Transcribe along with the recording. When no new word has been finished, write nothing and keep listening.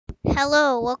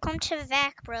Hello, welcome to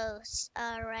Vac Bros.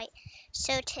 Alright,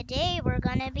 so today we're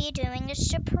gonna be doing a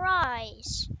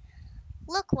surprise.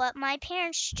 Look what my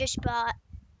parents just bought.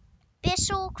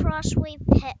 Bissell Crossway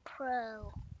Pet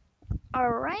Pro.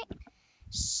 Alright,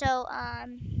 so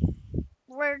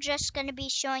we're just gonna be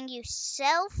showing you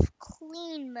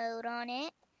self-clean mode on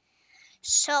it.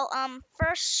 So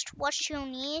first what you'll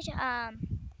need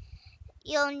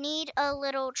a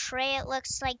little tray. It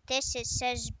looks like this. It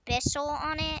says Bissell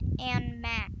on it and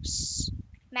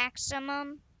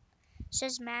maximum. It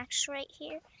says max right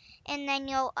here. And then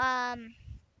you'll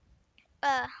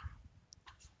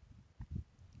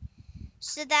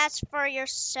so that's for your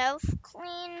self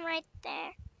clean right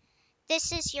there.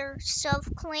 This is your self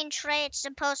clean tray. It's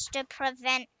supposed to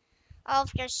prevent all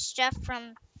of your stuff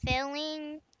from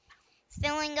filling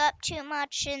up too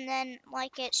much, and then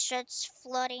like it starts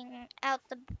flooding out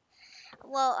the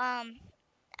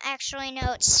actually,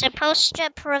 no, it's supposed to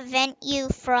prevent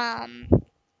it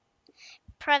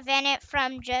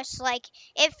from just like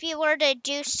if you were to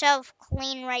do self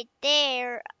clean right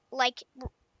there, like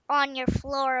on your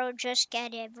floor, it'll just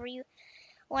get everywhere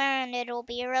and it'll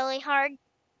be really hard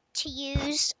to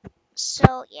use.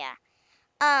 So yeah.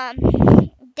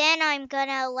 Then I'm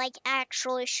gonna like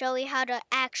actually show you how to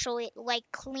actually like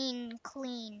clean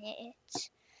it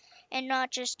and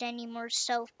not just any more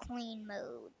self clean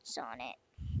modes on it.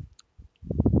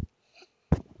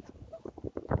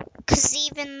 Because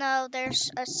even though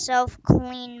there's a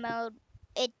self-clean mode,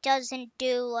 it doesn't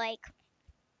do like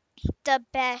the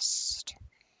best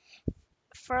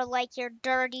for like your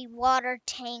dirty water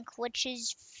tank, which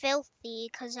is filthy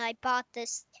because I bought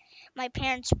this, my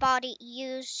parents bought it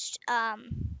used.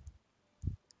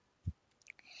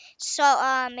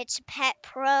 It's a Pet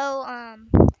Pro.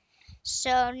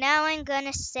 So now I'm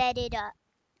gonna set it up.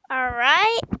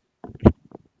 Alright.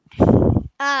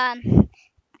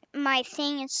 My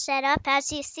thing is set up.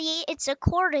 As you see, it's a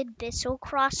corded Bissell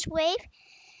Crosswave.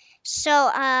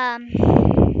 So,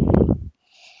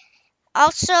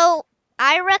 also,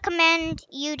 I recommend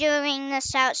you doing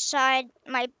this outside.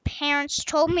 My parents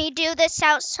told me do this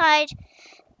outside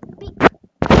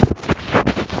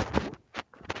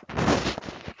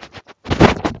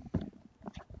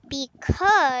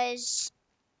because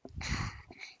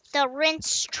the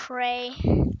rinse tray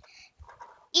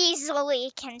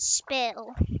easily can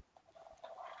spill.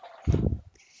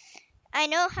 I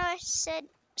know how I said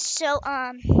so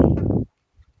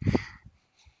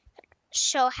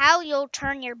how you'll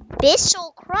turn your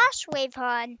Bissell Crosswave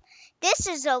on. This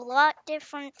is a lot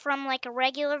different from like a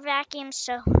regular vacuum.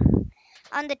 So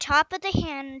on the top of the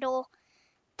handle,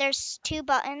 there's two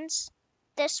buttons,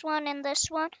 this one and this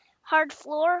one. Hard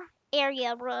floor,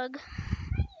 area rug.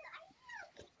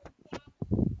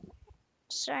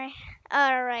 Sorry.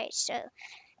 Alright, so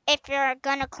if you're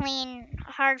gonna clean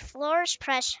hard floors,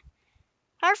 press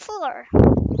hard floor.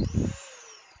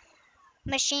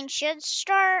 Machine should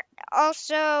start.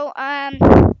 Also,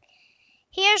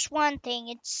 here's one thing.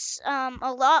 It's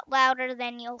a lot louder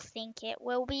than you'll think it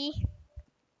will be.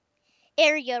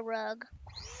 Area rug.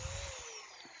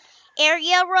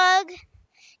 Area rug.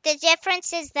 The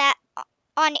difference is that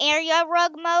on area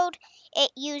rug mode, it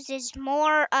uses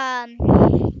more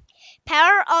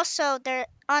power. Also,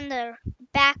 on the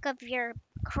back of your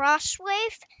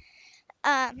crosswave,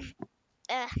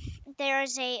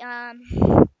 there's a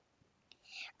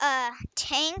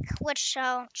tank, which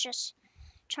I'll just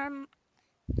turn.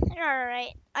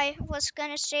 Alright, I was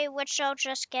gonna say which I'll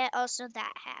just get. Also,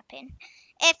 that happened.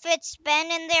 If it's been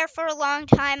in there for a long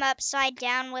time upside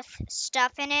down with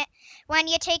stuff in it, when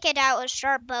you take it out, it'll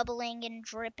start bubbling and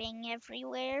dripping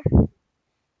everywhere.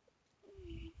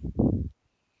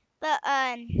 But,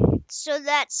 so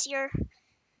that's your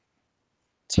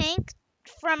tank.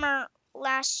 From our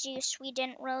last use, we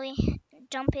didn't really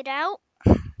dump it out.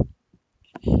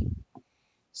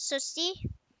 So see,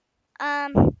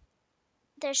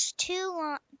 there's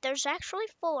actually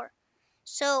four.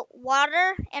 So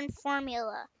water and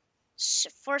formula.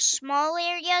 For small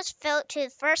areas, fill it to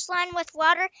the first line with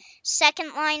water,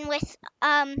 second line with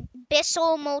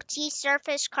Bissell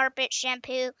multi-surface carpet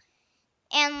shampoo,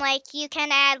 and like you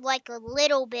can add like a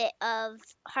little bit of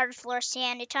hard floor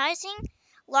sanitizing.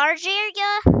 Large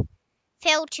area,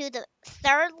 fill to the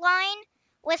third line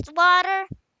with water,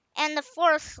 and the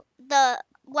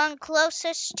one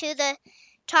closest to the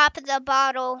top of the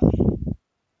bottle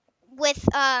with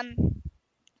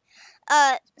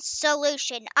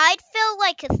solution. I'd fill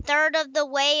like a third of the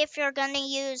way if you're gonna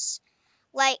use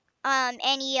like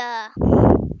any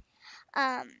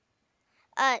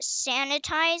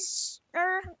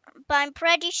sanitizer, but I'm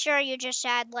pretty sure you just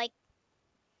add like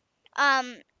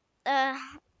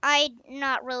I'm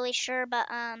not really sure, but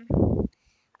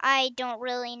I don't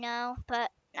really know,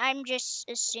 but I'm just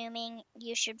assuming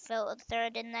you should fill a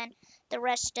third and then the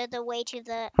rest of the way to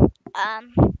the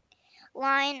um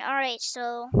line. All right,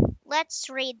 so let's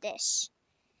read this.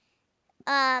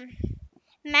 Um,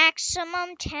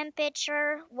 maximum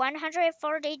temperature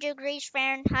 140 degrees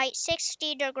Fahrenheit,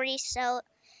 60 degrees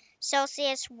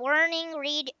Celsius. Warning,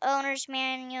 read owner's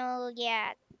manual.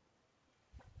 Yeah.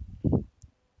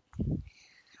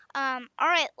 All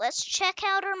right, let's check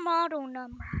out our model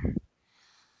number.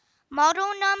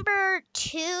 Model number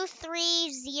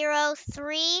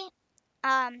 2303.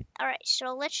 All right,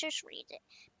 so let's just read it.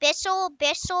 Bissell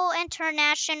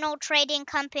International Trading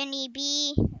Company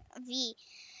BV.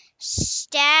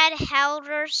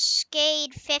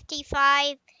 Stadhouderskade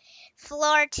 55,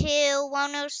 floor 2,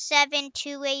 107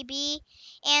 2AB,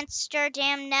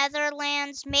 Amsterdam,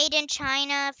 Netherlands, made in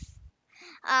China.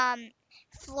 Um,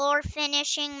 floor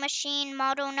finishing machine,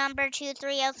 model number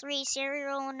 2303,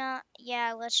 serial no.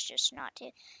 Yeah, let's just not do.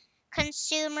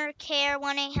 Consumer care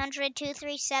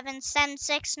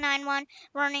 1-800-237-7691.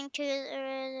 Warning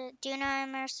to do not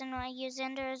immerse in use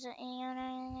enders.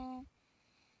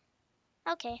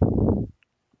 Okay.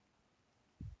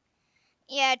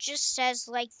 Yeah, it just says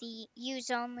like the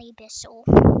use only Bissell,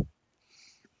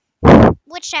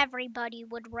 which everybody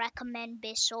would recommend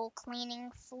Bissell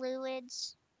cleaning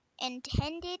fluids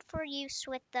intended for use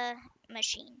with the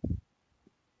machine.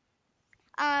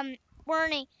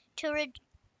 Warning to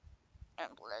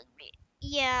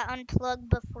unplug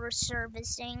before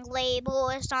servicing. Label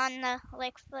is on the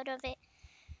foot of it.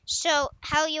 So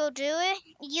how you'll do it,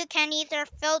 you can either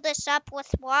fill this up with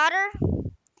water,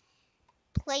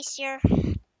 place your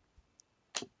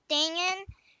thing in,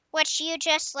 which you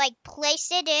just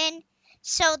place it in.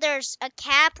 So there's a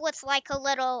cap with a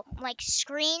little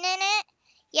screen in it.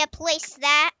 You place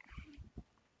that.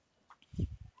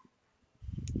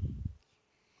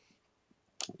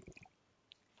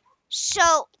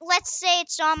 So let's say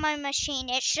it's on my machine.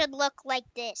 It should look like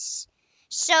this.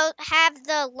 So have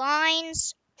the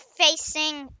lines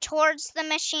facing towards the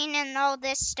machine and all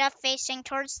this stuff facing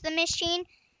towards the machine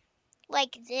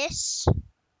like this.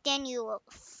 Then you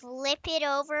flip it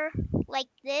over like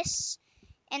this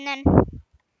and then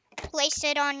place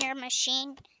it on your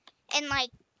machine and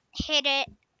hit it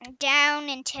down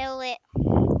until it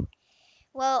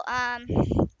will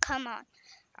come on.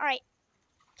 All right.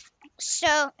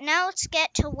 So now let's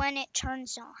get to when it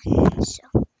turns on. So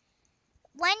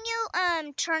when you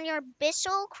turn your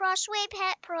Bissell Crossway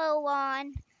Pet Pro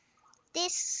on,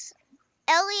 this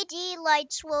LED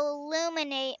lights will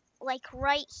illuminate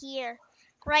right here,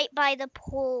 right by the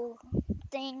pole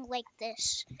thing like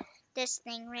this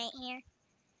thing right here,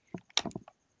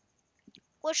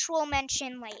 which we'll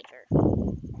mention later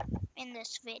in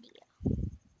this video.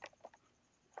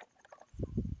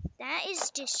 That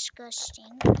is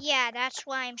disgusting. Yeah, that's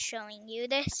why I'm showing you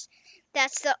this.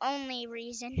 That's the only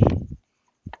reason.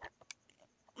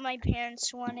 My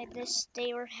parents wanted this.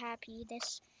 They were happy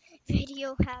this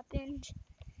video happened.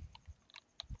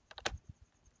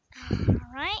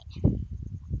 Alright.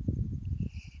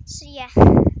 So yeah.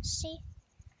 See?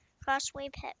 Crossway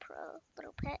Pet Pro.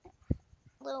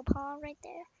 Little paw right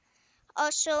there.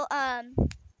 Also,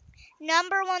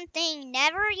 number one thing,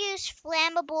 never use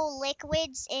flammable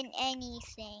liquids in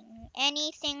anything.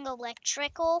 Anything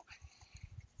electrical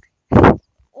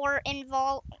or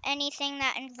anything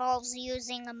that involves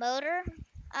using a motor.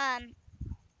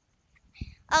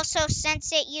 Also,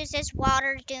 since it uses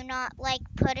water, do not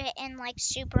put it in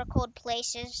super cold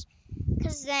places,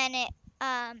 because then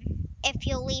if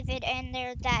you leave it in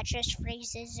there, that just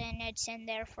freezes and it's in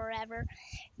there forever,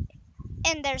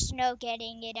 and there's no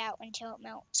getting it out until it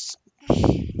melts.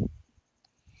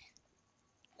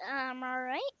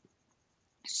 Alright.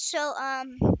 So,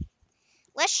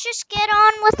 let's just get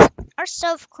on with our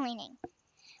self-cleaning.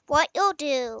 What you'll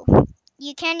do,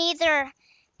 you can either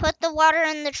put the water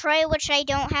in the tray, which I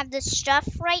don't have the stuff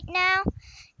right now.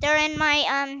 They're in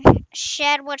my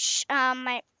shed, which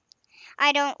I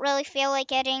don't really feel like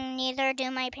getting. Neither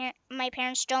do my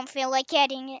parents don't feel like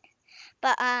getting it.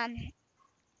 But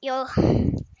you'll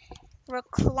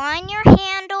recline your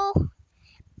handle.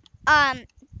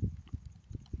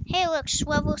 Hey, look,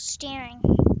 swivel steering.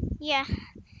 Yeah.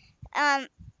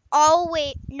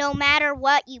 Always, no matter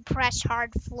what, you press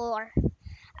hard floor.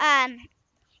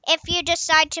 If you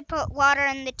decide to put water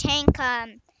in the tank,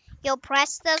 you'll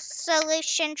press the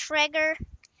solution trigger.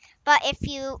 But if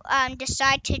you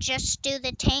decide to just do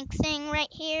the tank thing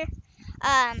right here,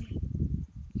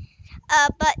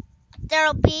 but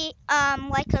there'll be a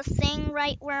thing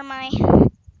right where my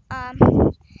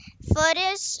foot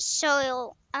is.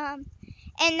 So and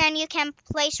then you can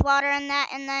place water in that,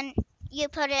 and then you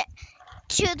put it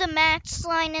to the max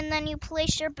line, and then you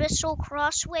place your Bissell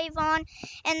crosswave on,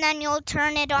 and then you'll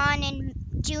turn it on and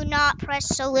do not press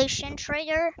solution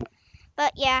trigger.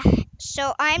 But yeah,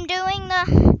 so I'm doing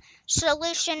the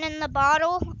solution in the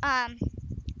bottle. I'm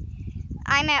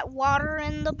at water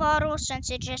in the bottle since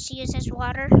it just uses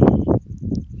water.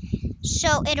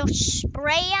 So it'll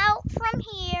spray out from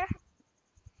here.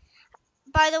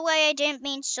 By the way, I didn't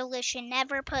mean solution.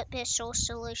 Never put Bissell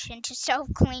solution to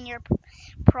self-clean your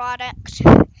product.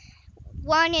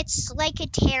 One, it's like a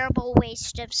terrible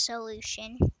waste of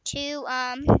solution. Two,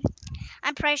 I'm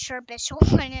pretty sure Bissell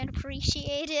wouldn't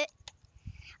appreciate it.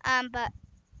 But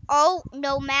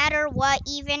no matter what,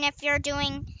 even if you're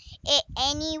doing it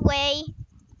anyway,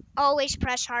 always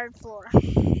press hard floor.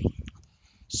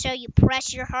 So you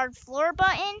press your hard floor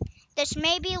button. This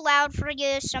may be loud for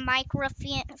you, so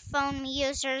microphone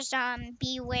users,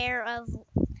 beware of it.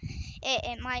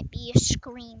 It might be a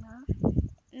screamer.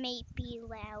 May be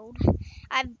loud.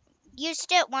 I've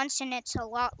used it once and it's a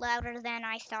lot louder than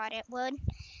I thought it would.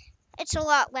 It's a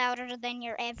lot louder than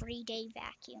your everyday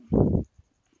vacuum.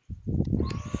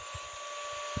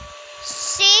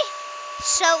 See?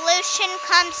 Solution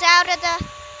comes out of the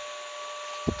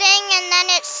thing and then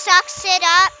it sucks it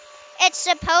up. It's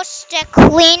supposed to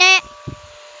clean it.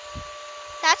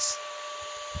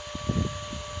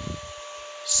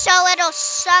 So it'll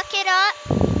suck it up.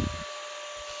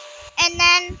 And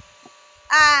then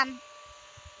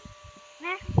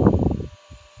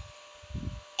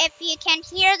if you can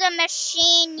hear the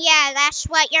machine, yeah, that's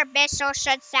what your Bissell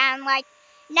should sound like.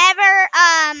 Never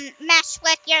mess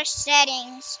with your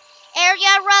settings.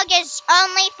 Area rug is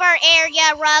only for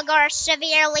area rug or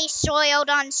severely soiled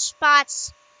on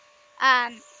spots.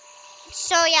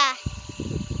 So yeah.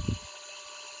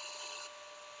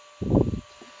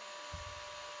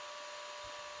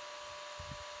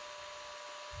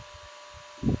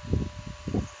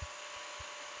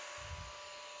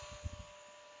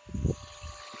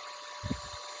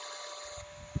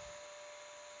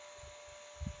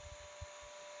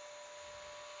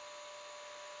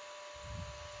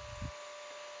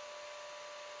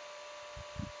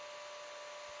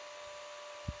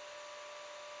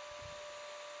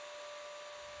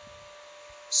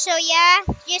 So yeah,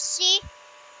 you see,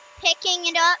 picking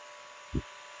it up.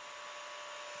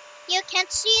 You can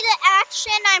see the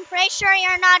action. I'm pretty sure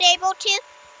you're not able to.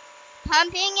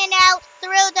 Pumping it out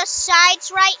through the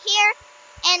sides right here,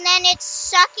 and then it's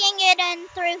sucking it in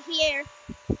through here.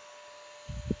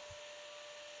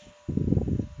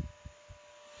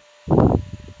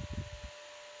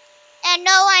 And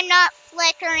no, I'm not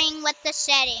flickering with the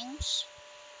settings.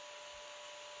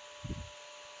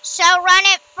 So run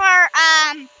it for,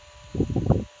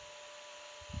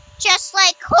 just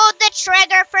like hold the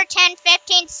trigger for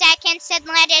 10-15 seconds and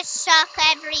let it suck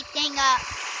everything up.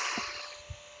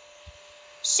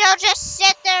 So just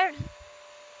sit there.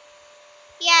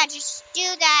 Yeah, just do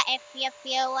that if you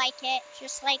feel like it.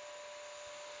 Just like.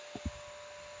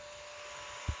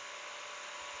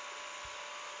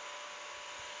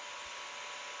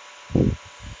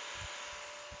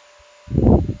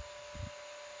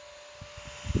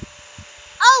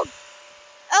 Oh,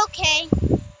 okay.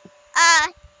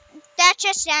 That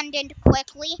just ended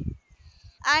quickly.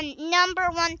 Number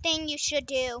one thing you should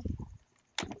do.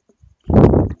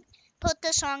 Put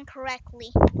this on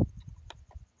correctly.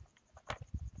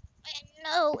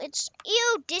 No, it's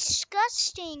ew,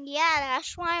 disgusting. Yeah,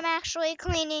 that's why I'm actually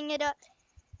cleaning it up.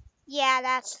 Yeah,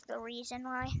 that's the reason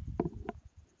why.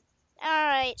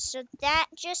 Alright, so that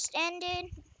just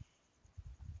ended.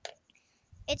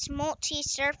 It's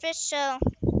multi-surface, so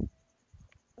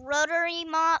rotary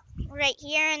mop right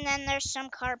here, and then there's some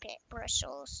carpet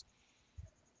bristles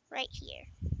right here.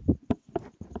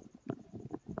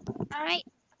 Alright,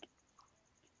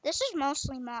 this is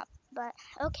mostly mop, but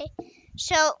okay.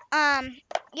 So,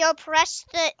 you'll press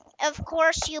of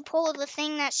course, you pull the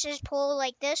thing that says pull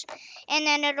like this, and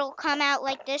then it'll come out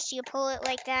like this. You pull it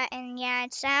like that, and yeah,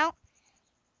 it's out.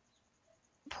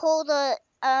 Pull the,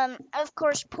 of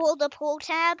course, pull the pull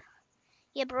tab.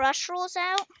 Your brush rolls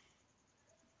out.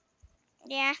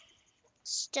 Yeah,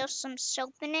 still some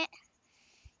soap in it.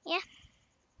 Yeah.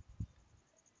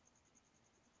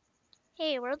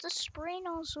 Hey, where'd the spray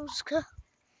nozzles go?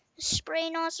 The spray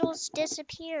nozzles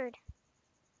disappeared.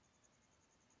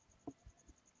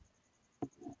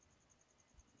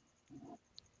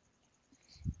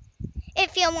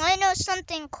 If you want to know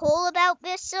something cool about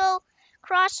Bissell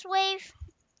Crosswave,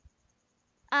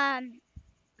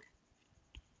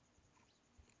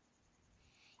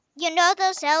 You know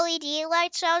those LED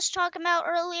lights I was talking about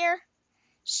earlier?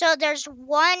 So there's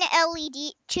one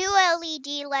LED, two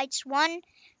LED lights, one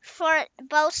for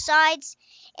both sides,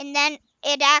 and then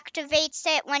it activates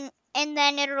it and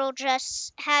then it'll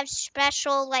just have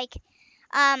special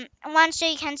one so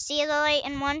you can see the light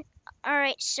and one. All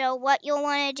right, so what you'll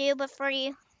want to do before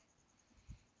you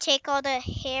take all the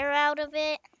hair out of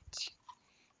it,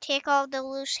 take all the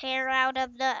loose hair out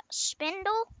of the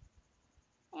spindle,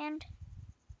 and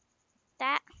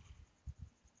that,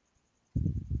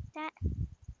 that,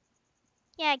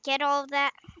 yeah, get all of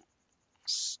that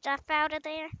stuff out of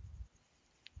there.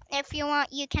 If you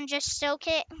want, you can just soak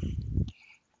it.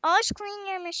 Always clean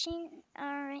your machine.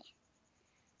 Alright.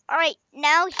 Alright,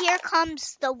 now here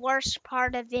comes the worst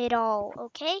part of it all,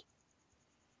 okay?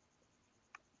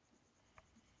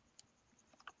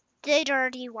 The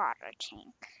dirty water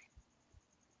tank.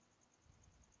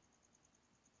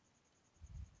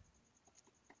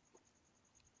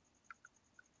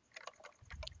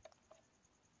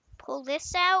 Pull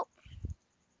this out.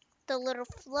 The little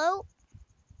float.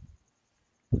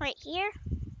 Right here.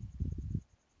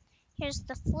 Here's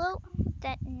the float.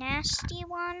 That nasty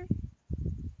one.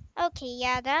 Okay,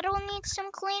 yeah, that'll need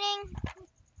some cleaning.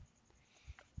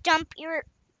 Dump your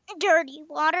dirty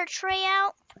water tray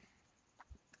out.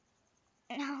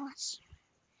 Now let's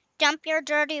dump your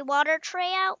dirty water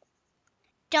tray out.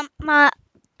 Dump my,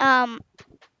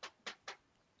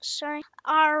 sorry.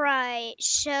 Alright,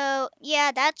 so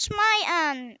yeah, that's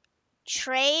my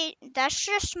tray. That's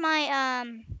just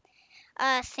my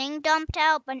thing dumped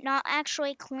out but not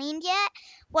actually cleaned yet.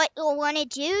 What you'll want to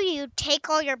do, you take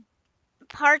all your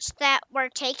parts that were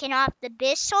taken off the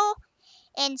bissell.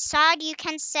 Inside you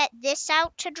can set this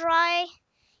out to dry.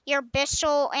 Your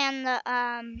bissell and the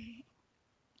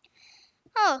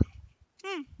oh,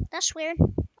 that's weird.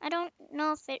 I don't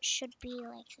know if it should be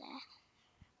like that.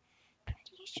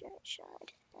 Pretty sure it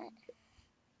should.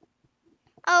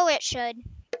 Oh, it should.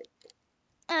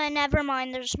 Never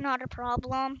mind, there's not a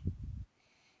problem.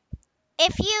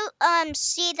 If you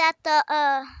see that the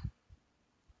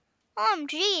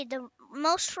OMG, the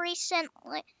most recent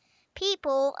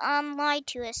people lied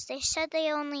to us. They said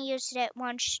they only used it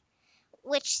once,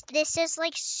 which this is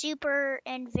like super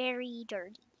and very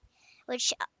dirty,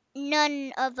 which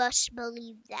none of us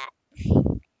believe that.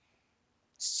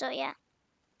 So yeah.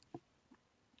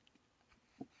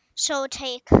 So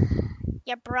take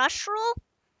your brush roll.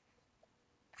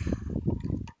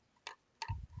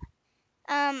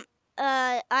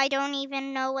 I don't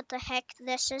even know what the heck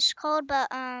this is called, but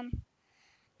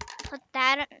put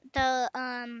that the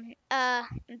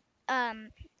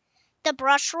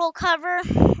brush roll cover.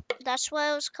 That's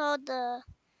what it was called. The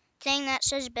thing that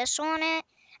says bissell on it.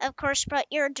 Of course, put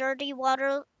your dirty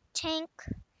water tank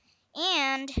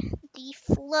and the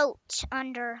float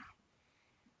under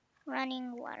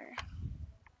running water.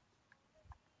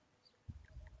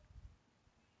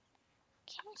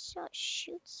 Okay, so it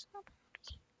shoots up.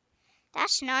 Okay.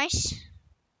 That's nice.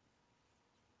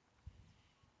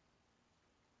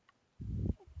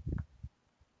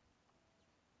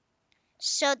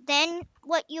 So then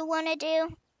what you want to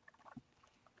do,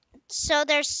 so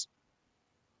there's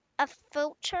a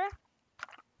filter.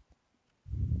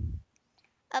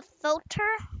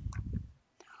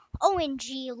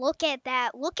 OMG, look at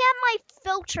that. Look at my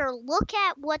filter. Look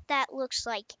at what that looks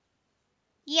like.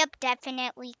 Yep,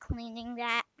 definitely cleaning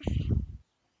that.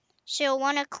 So you'll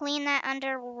want to clean that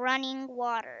under running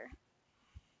water.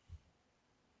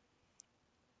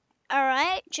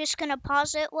 Alright, just gonna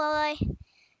pause it while I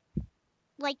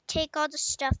take all the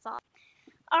stuff off.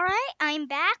 Alright, I'm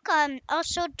back.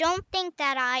 Also don't think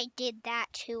that I did that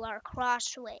to our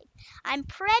crossway. I'm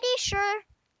pretty sure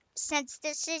since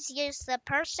this is used the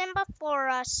person before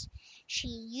us, she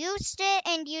used it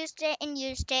and used it and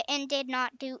used it and did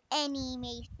not do any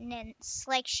maintenance.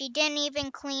 Like she didn't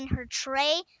even clean her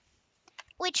tray,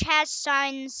 which has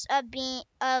signs of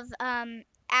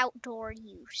outdoor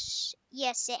use.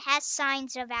 Yes, it has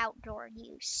signs of outdoor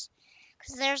use.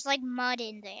 Because there's like mud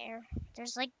in there.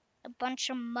 There's like a bunch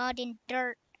of mud and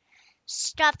dirt.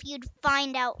 Stuff you'd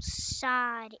find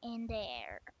outside in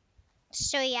there.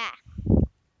 So yeah.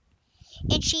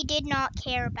 And she did not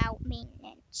care about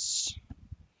maintenance.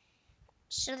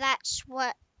 So that's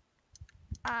what,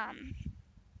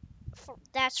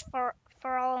 that's for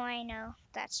all I know.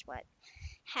 That's what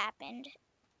happened.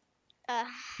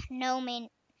 No main,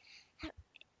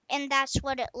 and that's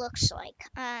what it looks like.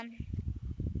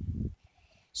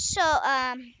 So,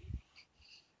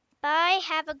 bye.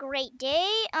 Have a great day.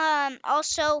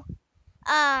 Also,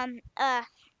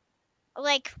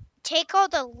 like take all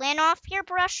the lint off your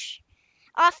brush.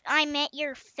 off. I meant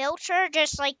your filter.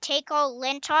 Just like take all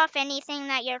lint off, anything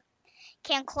that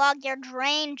can clog your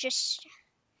drain. Just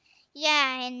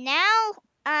yeah. And now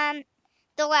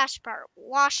the last part.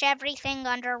 Wash everything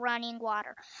under running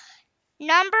water.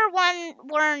 Number one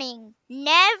warning: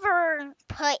 never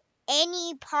put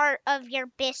any part of your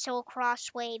bissell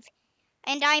crosswave,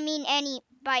 and I mean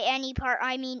by any part,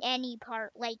 I mean any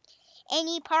part, like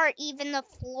any part, even the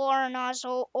floor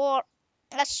nozzle, or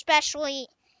especially,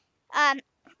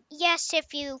 yes,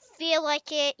 if you feel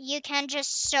like it, you can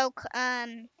just soak,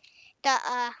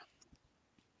 the,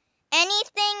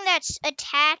 anything that's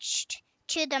attached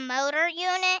to the motor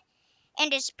unit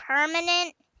and is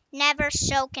permanent, never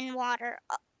soak in water.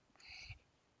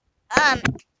 Alright.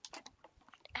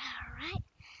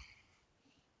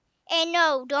 And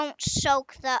no, don't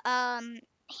soak the,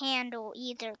 handle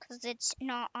either, because it's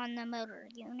not on the motor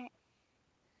unit.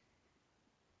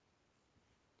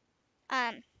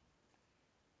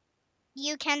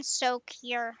 You can soak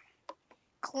your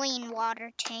clean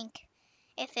water tank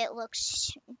if it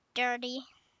looks dirty.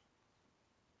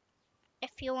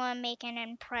 If you want to make an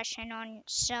impression on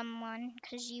someone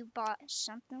because you bought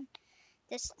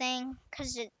this thing,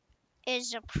 because it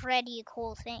is a pretty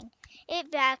cool thing.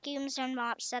 It vacuums and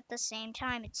mops at the same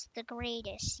time. It's the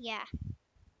greatest, yeah.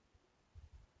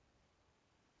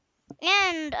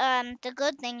 And the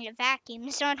good thing, it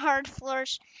vacuums on hard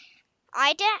floors.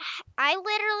 I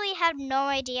literally have no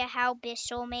idea how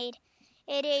Bissell made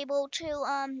it able to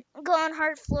go on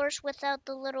hard floors without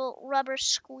the little rubber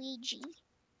squeegee.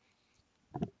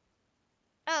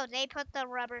 Oh, they put the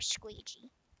rubber squeegee.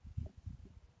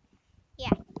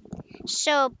 Yeah.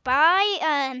 So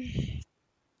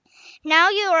now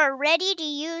you are ready to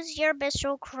use your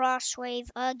Bissell Crosswave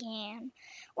again.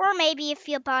 Or maybe if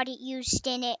your body used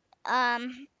in it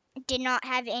did not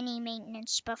have any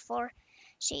maintenance before.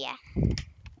 So yeah.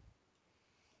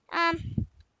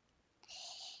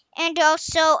 And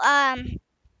also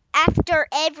after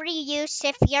every use,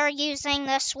 if you're using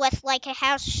this with like a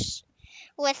house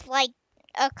with like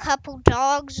a couple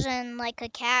dogs and like a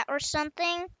cat or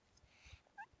something,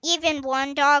 even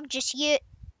one dog, just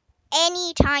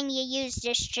anytime you use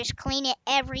this, just clean it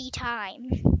every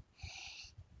time.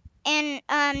 And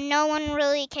no one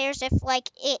really cares if like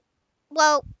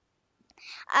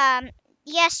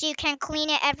yes, you can clean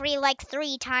it every like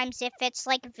 3 times if it's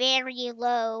like very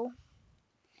low.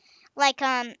 Like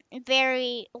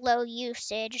very low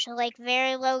usage,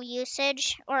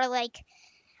 or like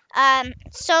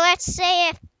so let's say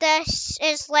if this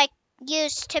is like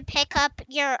used to pick up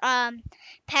your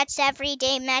pet's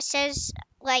everyday messes,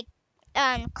 like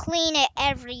clean it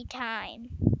every time,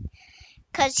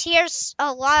 because here's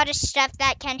a lot of stuff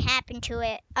that can happen to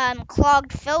it.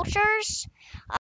 Clogged filters,